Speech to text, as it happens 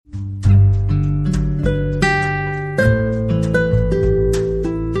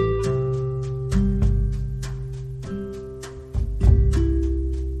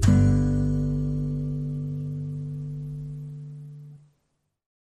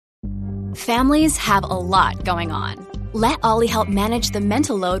Families have a lot going on. Let Ollie help manage the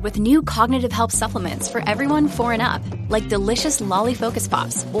mental load with new cognitive help supplements for everyone 4 and up, like delicious Lolly Focus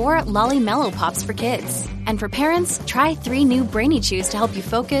Pops or Lolly Mellow Pops for kids. And for parents, try 3 new Brainy Chews to help you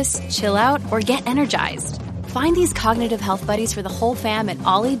focus, chill out, or get energized. Find these cognitive health buddies for the whole fam at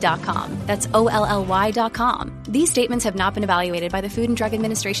ollie.com. That's OLLY.com. These statements have not been evaluated by the Food and Drug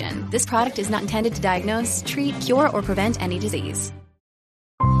Administration. This product is not intended to diagnose, treat, cure, or prevent any disease.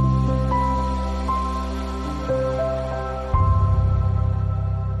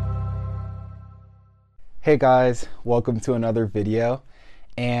 Hey guys, welcome to another video.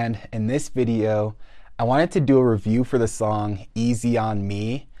 And in this video, I wanted to do a review for the song Easy on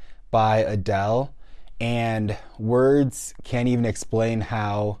Me by Adele. And words can't even explain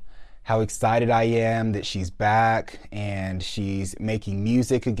how excited I am that she's back and she's making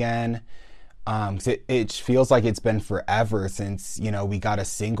music again. It feels like it's been forever since, we got a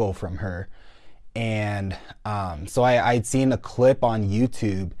single from her. And so I'd seen a clip on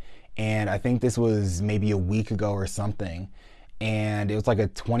YouTube, and I think this was maybe a week ago or something. And it was like a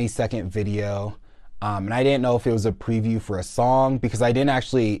 20-second video. And I didn't know if it was a preview for a song because I didn't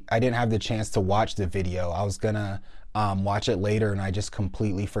have the chance to watch the video. I was gonna watch it later and I just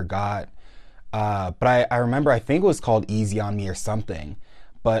completely forgot. But I remember, I think it was called Easy on Me or something,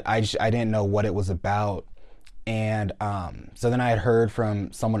 but I didn't know what it was about. And so then I had heard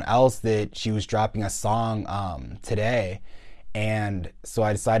from someone else that she was dropping a song today. And so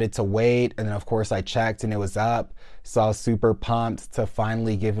I decided to wait, and then of course I checked and it was up. So I was super pumped to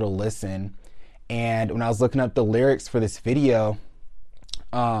finally give it a listen. And when I was looking up the lyrics for this video,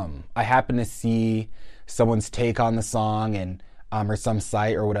 I happened to see someone's take on the song and or some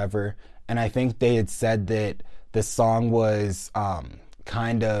site or whatever. And I think they had said that the song was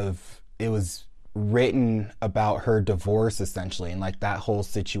it was written about her divorce essentially, and like that whole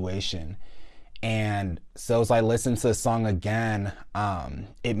situation. And so as I listened to the song again,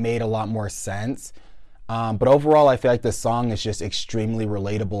 it made a lot more sense. But overall, I feel like the song is just extremely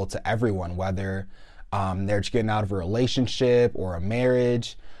relatable to everyone, whether they're just getting out of a relationship or a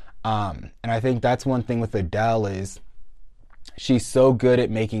marriage. And I think that's one thing with Adele is she's so good at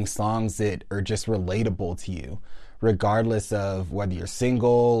making songs that are just relatable to you, regardless of whether you're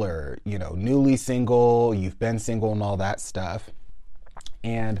single or, newly single, you've been single and all that stuff.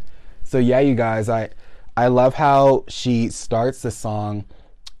 And so yeah, you guys, I love how she starts the song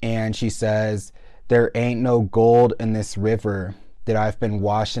and she says, "There ain't no gold in this river that I've been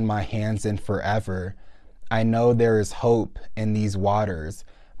washing my hands in forever. I know there is hope in these waters,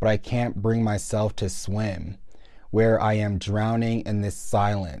 but I can't bring myself to swim. Where I am drowning in this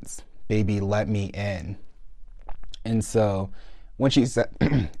silence, baby, let me in." And so when she said,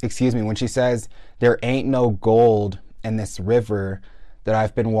 when she says, "There ain't no gold in this river that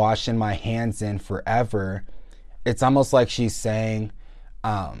I've been washing my hands in forever," it's almost like she's saying,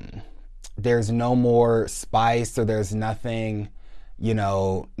 there's no more spice, or there's nothing,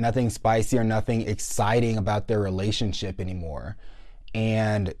 nothing spicy or nothing exciting about their relationship anymore.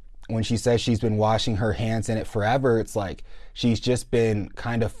 And when she says she's been washing her hands in it forever, it's like she's just been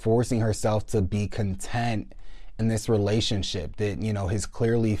kind of forcing herself to be content in this relationship that, has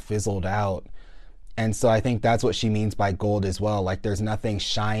clearly fizzled out. And so I think that's what she means by gold as well. Like there's nothing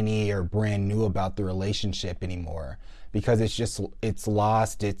shiny or brand new about the relationship anymore because it's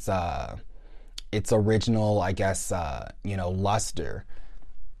lost its original, I guess, luster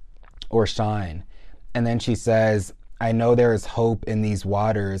or shine. And then she says, "I know there is hope in these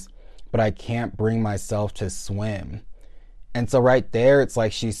waters, but I can't bring myself to swim." And so right there, it's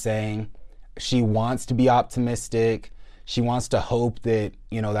like she's saying she wants to be optimistic. She wants to hope that,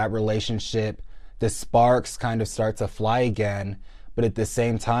 that relationship, the sparks kind of start to fly again. But at the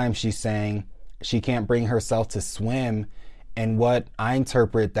same time, she's saying she can't bring herself to swim. And what I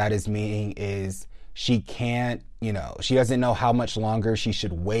interpret that as meaning is she can't, she doesn't know how much longer she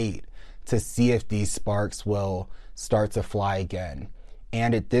should wait to see if these sparks will start to fly again.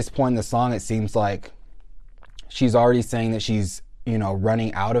 And at this point in the song, it seems like she's already saying that she's,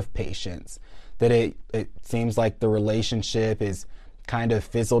 running out of patience, that it seems like the relationship is kind of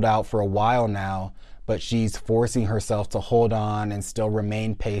fizzled out for a while now, but she's forcing herself to hold on and still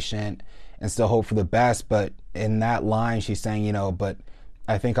remain patient and still hope for the best. But in that line, she's saying, but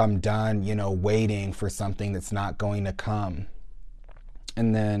I think I'm done, waiting for something that's not going to come.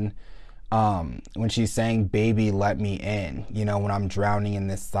 And then when she's saying, "Baby, let me in," when I'm drowning in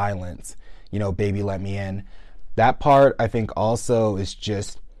this silence, "Baby, let me in." That part, I think also is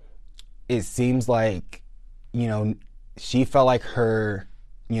just, it seems like, she felt like her,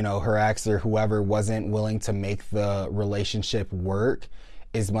 her ex or whoever wasn't willing to make the relationship work.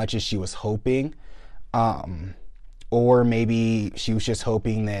 as much as she was hoping. Or maybe she was just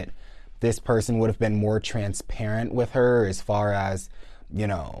hoping that this person would have been more transparent with her as far as,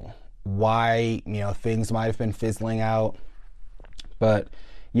 why, things might have been fizzling out. But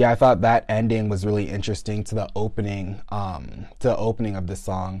yeah, I thought that ending was really interesting to the opening of the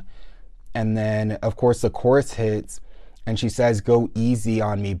song. And then, of course, the chorus hits, and she says, "Go easy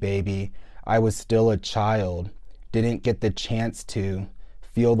on me, baby. I was still a child. Didn't get the chance to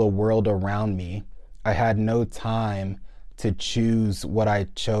feel the world around me. I had no time to choose what I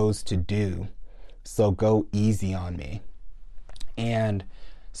chose to do. So go easy on me." And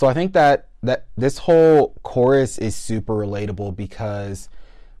so I think that this whole chorus is super relatable, because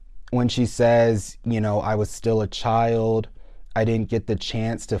when she says, I was still a child, I didn't get the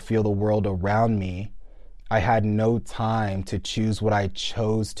chance to feel the world around me, I had no time to choose what I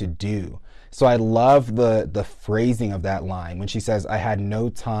chose to do. So I love the phrasing of that line when she says, I had no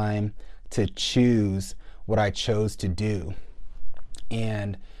time to choose what I chose to do.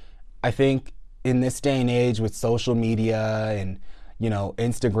 And I think in this day and age with social media and,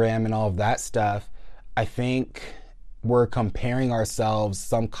 Instagram and all of that stuff, I think we're comparing ourselves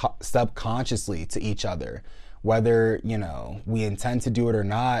subconsciously to each other. Whether, we intend to do it or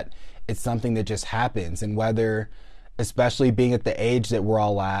not, it's something that just happens. And whether, especially being at the age that we're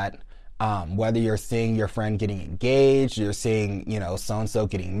all at, whether you're seeing your friend getting engaged, you're seeing, so-and-so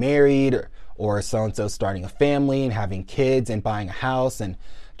getting married, or so-and-so starting a family and having kids and buying a house and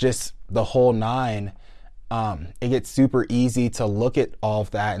just the whole nine, it gets super easy to look at all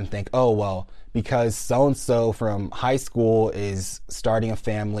of that and think, oh, well, because so-and-so from high school is starting a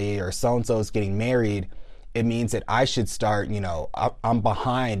family or so-and-so is getting married, it means that I should start, I'm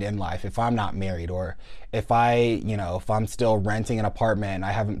behind in life if I'm not married, or if I'm still renting an apartment and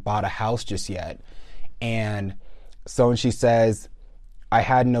I haven't bought a house just yet. And so when she says, I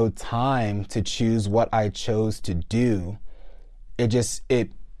had no time to choose what I chose to do,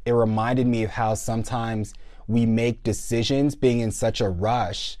 it reminded me of how sometimes we make decisions being in such a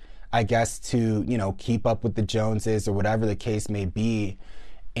rush, I guess, to, keep up with the Joneses or whatever the case may be.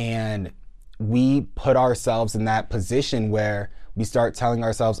 And we put ourselves in that position where we start telling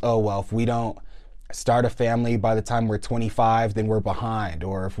ourselves, oh, well, if we don't start a family by the time we're 25, then we're behind.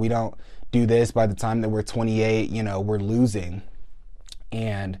 Or if we don't do this by the time that we're 28, we're losing.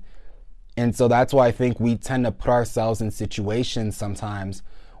 And so that's why I think we tend to put ourselves in situations sometimes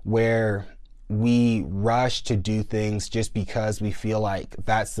where we rush to do things just because we feel like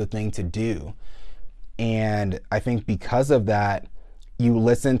that's the thing to do. And I think because of that, you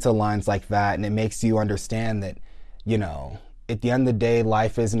listen to lines like that and it makes you understand that, at the end of the day,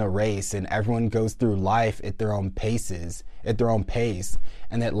 life isn't a race, and everyone goes through life at their own pace,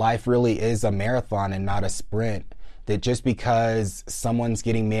 and that life really is a marathon and not a sprint. That just because someone's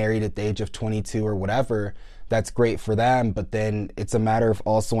getting married at the age of 22 or whatever, that's great for them, but then it's a matter of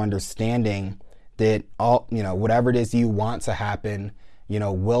also understanding that whatever it is you want to happen,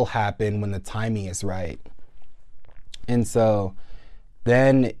 will happen when the timing is right. And so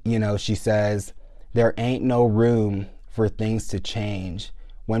then, she says, there ain't no room for things to change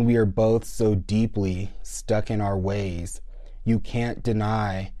when we are both so deeply stuck in our ways. You can't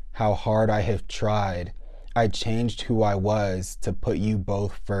deny how hard I have tried. I changed who I was to put you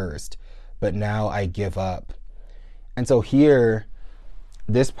both first, but now I give up. And so here,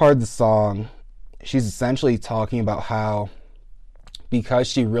 this part of the song, she's essentially talking about how, because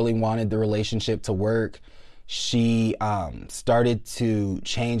she really wanted the relationship to work, she started to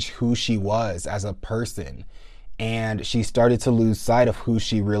change who she was as a person. And she started to lose sight of who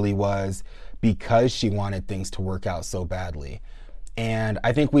she really was because she wanted things to work out so badly. And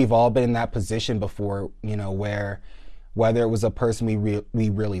I think we've all been in that position before, where whether it was a person we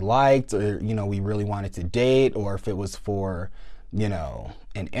really liked, or, we really wanted to date, or if it was for,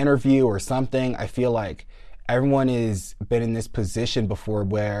 an interview or something, I feel like everyone has been in this position before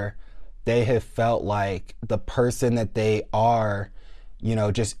where they have felt like the person that they are,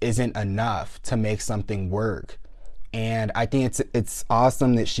 just isn't enough to make something work. And I think it's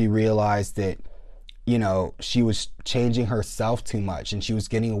awesome that she realized that, she was changing herself too much and she was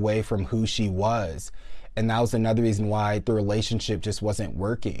getting away from who she was. And that was another reason why the relationship just wasn't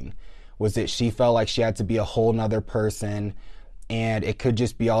working, was that she felt like she had to be a whole nother person. And it could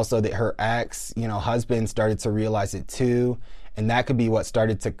just be also that her ex, husband started to realize it too. And that could be what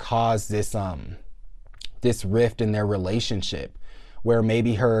started to cause this rift in their relationship, where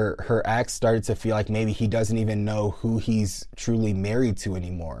maybe her ex started to feel like maybe he doesn't even know who he's truly married to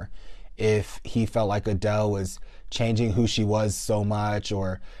anymore. If he felt like Adele was changing who she was so much,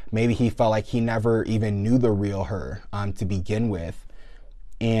 or maybe he felt like he never even knew the real her to begin with.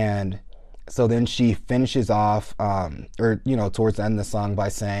 And so then she finishes off, towards the end of the song by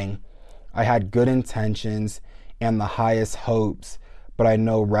saying, I had good intentions and the highest hopes, but I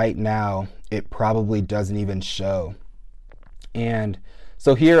know right now it probably doesn't even show. And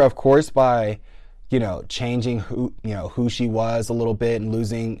so here, of course, by, changing who she was a little bit and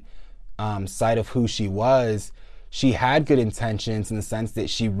losing sight of who she was, she had good intentions in the sense that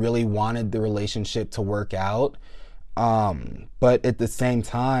she really wanted the relationship to work out. But at the same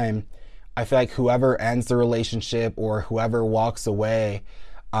time, I feel like whoever ends the relationship or whoever walks away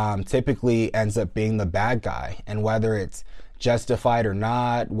typically ends up being the bad guy. And whether it's justified or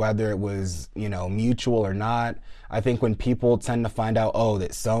not, whether it was, mutual or not, I think when people tend to find out,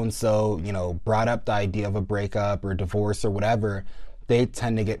 that so-and-so, brought up the idea of a breakup or divorce or whatever, they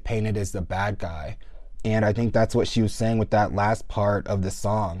tend to get painted as the bad guy. And I think that's what she was saying with that last part of the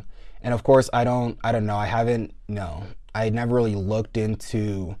song. And of course, I don't know. I never really looked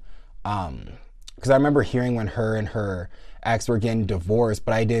into, because I remember hearing when her and her ex were getting divorced,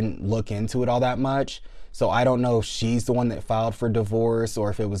 but I didn't look into it all that much. So I don't know if she's the one that filed for divorce or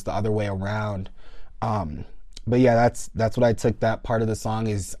if it was the other way around. But yeah, that's what I took that part of the song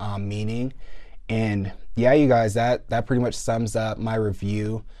is meaning. And yeah, you guys, that pretty much sums up my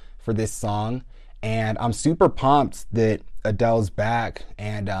review for this song. And I'm super pumped that Adele's back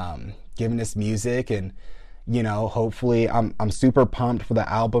and giving us music. And, hopefully I'm super pumped for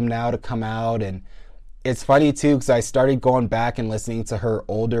the album now to come out. And it's funny too, because I started going back and listening to her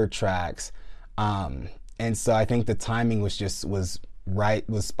older tracks. And so I think the timing was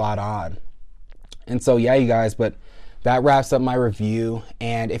spot on. And so, yeah, you guys, but that wraps up my review.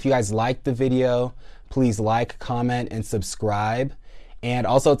 And if you guys liked the video, please like, comment, and subscribe. And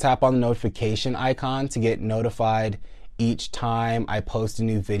also tap on the notification icon to get notified each time I post a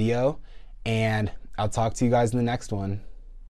new video. And I'll talk to you guys in the next one.